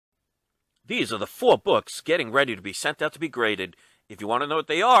These are the 4 books getting ready to be sent out to be graded. If you want to know what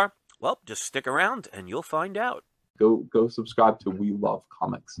they are, well, just stick around and you'll find out. Go subscribe to We Love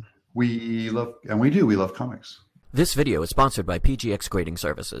Comics. We love comics. This video is sponsored by PGX Grading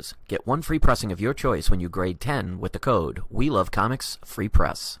Services. Get 1 free pressing of your choice when you grade 10 with the code WeLoveComics Free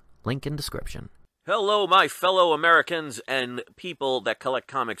Press. Link in description. Hello, my fellow Americans and people that collect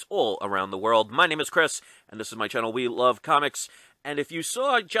comics all around the world. My name is Chris, and this is my channel, We Love Comics. And if you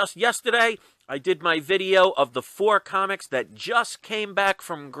saw just yesterday, I did my video of the 4 comics that just came back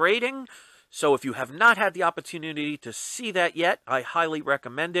from grading. So if you have not had the opportunity to see that yet, I highly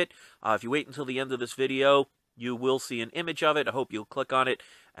recommend it. If you wait until the end of this video, you will see an image of it. I hope you'll click on it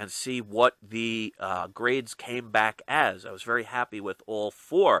and see what the grades came back as. I was very happy with all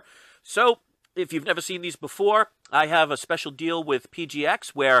 4. So if you've never seen these before, I have a special deal with PGX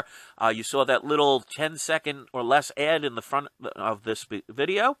where you saw that little 10-second or less ad in the front of this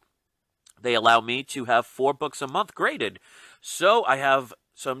video. They allow me to have 4 books a month graded. So I have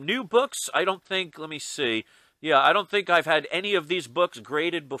some new books. I don't think, let me see. Yeah, I don't think I've had any of these books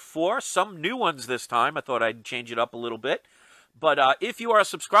graded before. Some new ones this time. I thought I'd change it up a little bit. But if you are a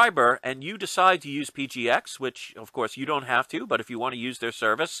subscriber and you decide to use PGX, which, of course, you don't have to, but if you want to use their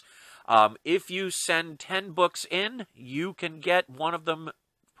service, if you send 10 books in, you can get one of them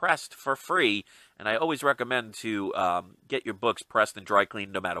pressed for free. And I always recommend to get your books pressed and dry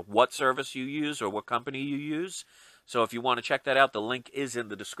cleaned no matter what service you use or what company you use. So if you want to check that out, the link is in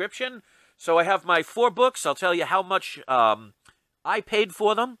the description. So I have my 4 books. I'll tell you how much I paid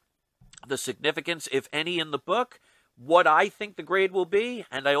for them, the significance, if any, in the book, what I think the grade will be,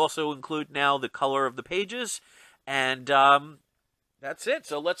 and I also include now the color of the pages, and that's it.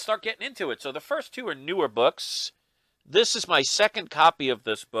 So let's start getting into it. So the first 2 are newer books. This is my second copy of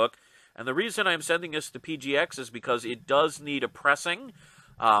this book, and the reason I'm sending this to PGX is because it does need a pressing.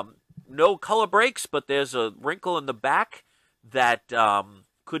 No color breaks, but there's a wrinkle in the back that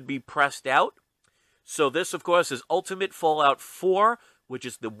could be pressed out. So this, of course, is Ultimate Fallout 4, which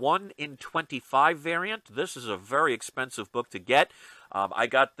is the 1 in 25 variant. This is a very expensive book to get. I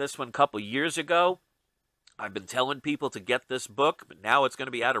got this one a couple years ago. I've been telling people to get this book, but now it's going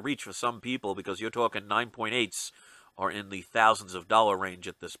to be out of reach for some people because you're talking 9.8s are in the thousands of dollar range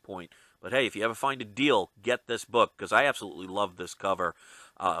at this point. But hey, if you ever find a deal, get this book because I absolutely love this cover.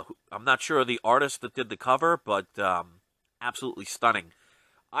 I'm not sure of the artist that did the cover, but absolutely stunning.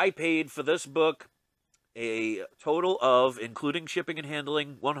 I paid for this book a total of, including shipping and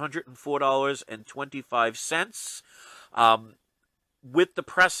handling, $104.25. With the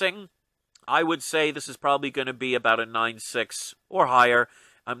pressing, I would say this is probably going to be about a 9.6 or higher.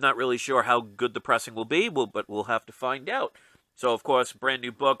 I'm not really sure how good the pressing will be, but we'll have to find out. So, of course, brand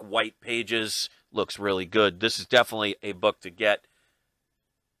new book, white pages, looks really good. This is definitely a book to get,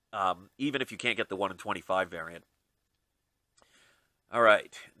 even if you can't get the 1 in 25 variant. All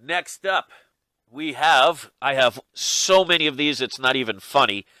right, next up, I have so many of these, it's not even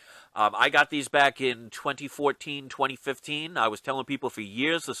funny. I got these back in 2014, 2015. I was telling people for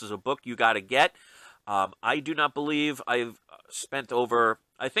years, this is a book you got to get. I do not believe I've spent over,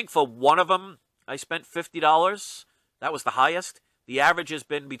 I think for one of them, I spent $50. That was the highest. The average has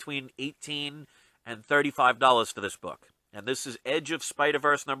been between $18 and $35 for this book. And this is Edge of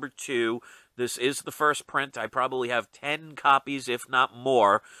Spider-Verse number 2. This is the first print. I probably have 10 copies, if not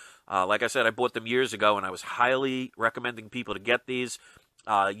more. Like I said, I bought them years ago, and I was highly recommending people to get these.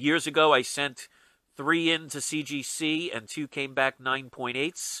 Years ago, I sent 3 in to CGC, and 2 came back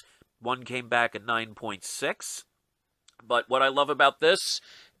 9.8s. 1 came back at 9.6. But what I love about this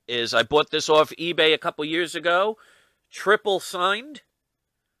is I bought this off eBay a couple years ago. Triple signed.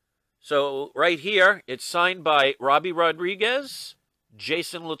 So right here, it's signed by Robbie Rodriguez,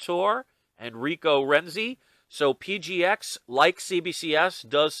 Jason Latour, and Rico Renzi. So PGX, like CBCS,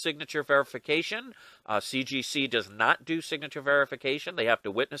 does signature verification. CGC does not do signature verification. They have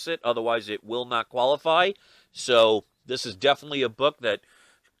to witness it, otherwise it will not qualify. So this is definitely a book that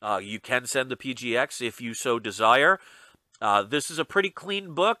you can send to PGX if you so desire. This is a pretty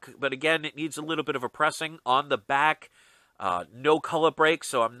clean book, but again, it needs a little bit of a pressing on the back. No color break,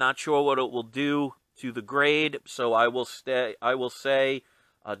 so I'm not sure what it will do to the grade. So I will say a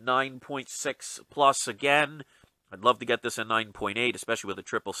 9.6 plus again. I'd love to get this a 9.8, especially with a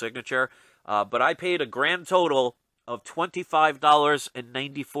triple signature. But I paid a grand total of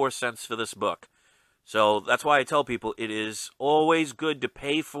 $25.94 for this book. So that's why I tell people it is always good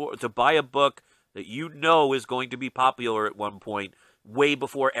to buy a book that you know is going to be popular at one point, way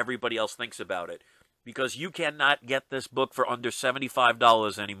before everybody else thinks about it. Because you cannot get this book for under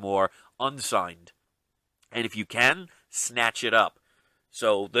 $75 anymore, unsigned. And if you can, snatch it up.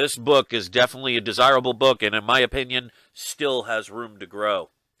 So this book is definitely a desirable book, and in my opinion, still has room to grow.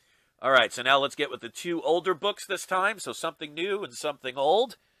 All right, so now let's get with the two older books this time. So something new and something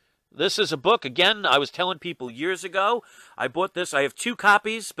old. This is a book, again, I was telling people years ago. I bought this. I have 2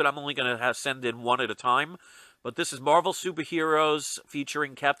 copies, but I'm only going to send in one at a time. But this is Marvel Superheroes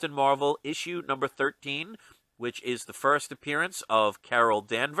featuring Captain Marvel, issue number 13, which is the first appearance of Carol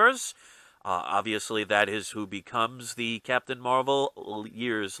Danvers. Obviously, that is who becomes the Captain Marvel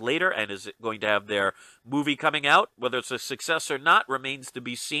years later and is going to have their movie coming out. Whether it's a success or not remains to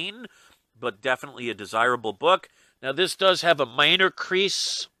be seen, but definitely a desirable book. Now, this does have a minor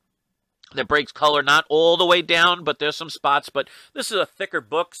crease that breaks color not all the way down, but there's some spots. But this is a thicker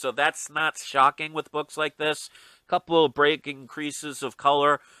book, so that's not shocking with books like this. A couple of breaking creases of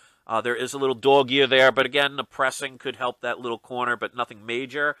color. There is a little dog ear there, but again, the pressing could help that little corner, but nothing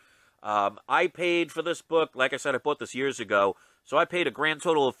major. I paid for this book, like I said, I bought this years ago, so I paid a grand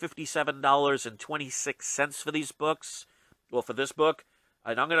total of $57.26 for these books, well, for this book,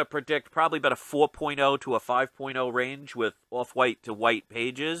 and I'm going to predict probably about a 4.0 to a 5.0 range with off-white to white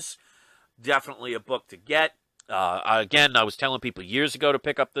pages. Definitely a book to get. Again, I was telling people years ago to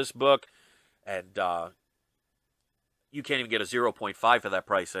pick up this book, and you can't even get a 0.5 for that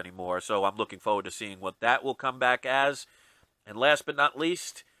price anymore, so I'm looking forward to seeing what that will come back as. And last but not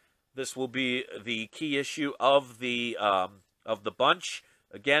least, this will be the key issue of the bunch.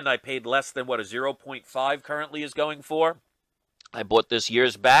 Again, I paid less than what a 0.5 currently is going for. I bought this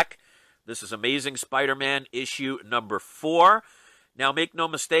years back. This is Amazing Spider-Man issue number 4. Now, make no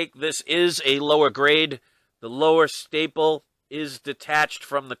mistake, this is a lower grade. The lower staple is detached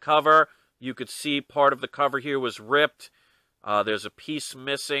from the cover. You could see part of the cover here was ripped. There's a piece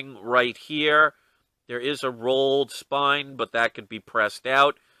missing right here. There is a rolled spine, but that could be pressed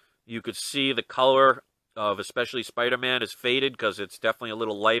out. You could see the color of especially Spider-Man is faded because it's definitely a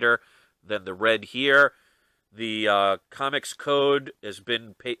little lighter than the red here. The comics code has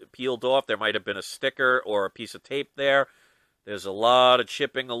been peeled off. There might have been a sticker or a piece of tape there. There's a lot of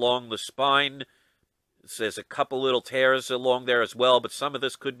chipping along the spine. There's a couple little tears along there as well, but some of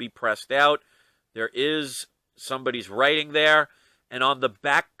this could be pressed out. There is somebody's writing there. And on the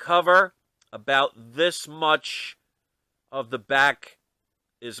back cover, about this much of the back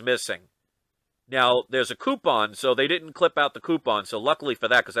is missing. Now, there's a coupon, so they didn't clip out the coupon. So luckily for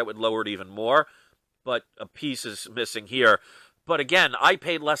that, because that would lower it even more. But a piece is missing here. But again, I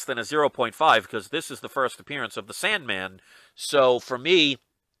paid less than a 0.5 because this is the first appearance of the Sandman. So for me,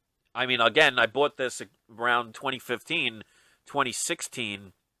 I mean, again, I bought this around 2015,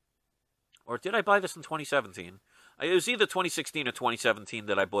 2016. Or did I buy this in 2017? It was either 2016 or 2017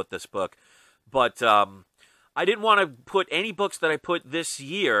 that I bought this book. But I didn't want to put any books that I put this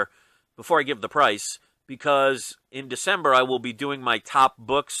year before I give the price, because in December I will be doing my top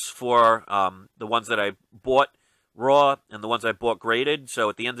books for the ones that I bought raw and the ones I bought graded. So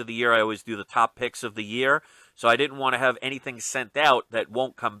at the end of the year, I always do the top picks of the year. So I didn't want to have anything sent out that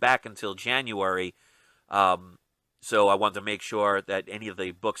won't come back until January. So I wanted to make sure that any of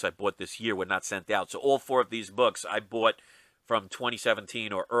the books I bought this year were not sent out. So all 4 of these books I bought from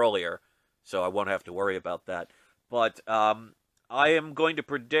 2017 or earlier. So I won't have to worry about that. But I am going to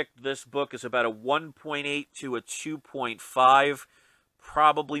predict this book is about a 1.8 to a 2.5.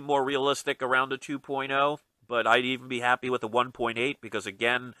 Probably more realistic around a 2.0. But I'd even be happy with a 1.8 because,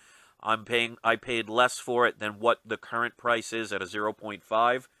 again, I paid less for it than what the current price is at a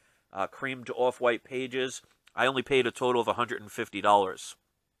 0.5. Cream to off-white pages. I only paid a total of $150.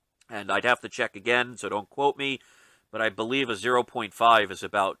 And I'd have to check again, so don't quote me. But I believe a 0.5 is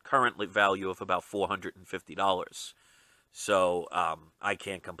about currently value of about $450. So I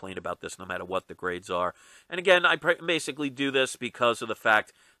can't complain about this no matter what the grades are. And again, I basically do this because of the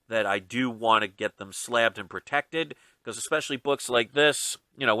fact that I do want to get them slabbed and protected, because especially books like this,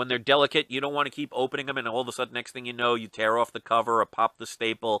 you know, when they're delicate, you don't want to keep opening them, and all of a sudden, next thing you know, you tear off the cover or pop the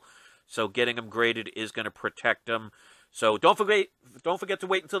staple. So getting them graded is going to protect them. So don't forget to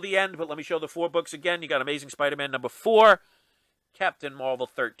wait until the end, but let me show the 4 books again. You got Amazing Spider-Man number 4, Captain Marvel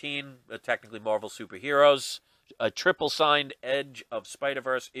 13, technically Marvel Superheroes, a triple-signed Edge of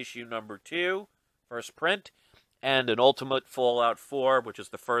Spider-Verse issue number 2, first print, and an Ultimate Fallout 4, which is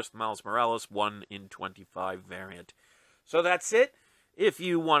the first Miles Morales 1 in 25 variant. So that's it. If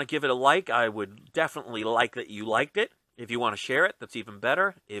you want to give it a like, I would definitely like that you liked it. If you want to share it, that's even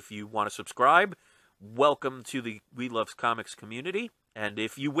better. If you want to subscribe, welcome to the We Love Comics community. And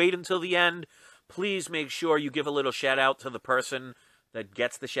if you wait until the end, please make sure you give a little shout-out to the person that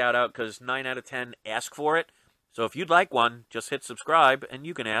gets the shout-out, because 9 out of 10 ask for it. So if you'd like one, just hit subscribe, and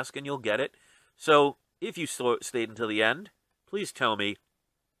you can ask, and you'll get it. So if you stayed until the end, please tell me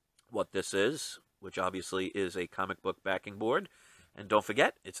what this is, which obviously is a comic book backing board. And don't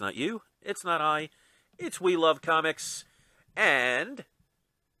forget, it's not you, it's not I, it's We Love Comics, and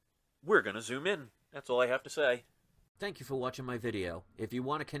we're going to zoom in. That's all I have to say. Thank you for watching my video. If you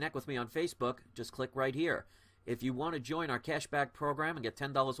want to connect with me on Facebook, just click right here. If you want to join our cashback program and get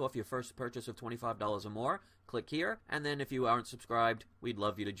 $10 off your first purchase of $25 or more, click here. And then if you aren't subscribed, we'd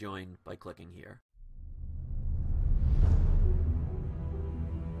love you to join by clicking here.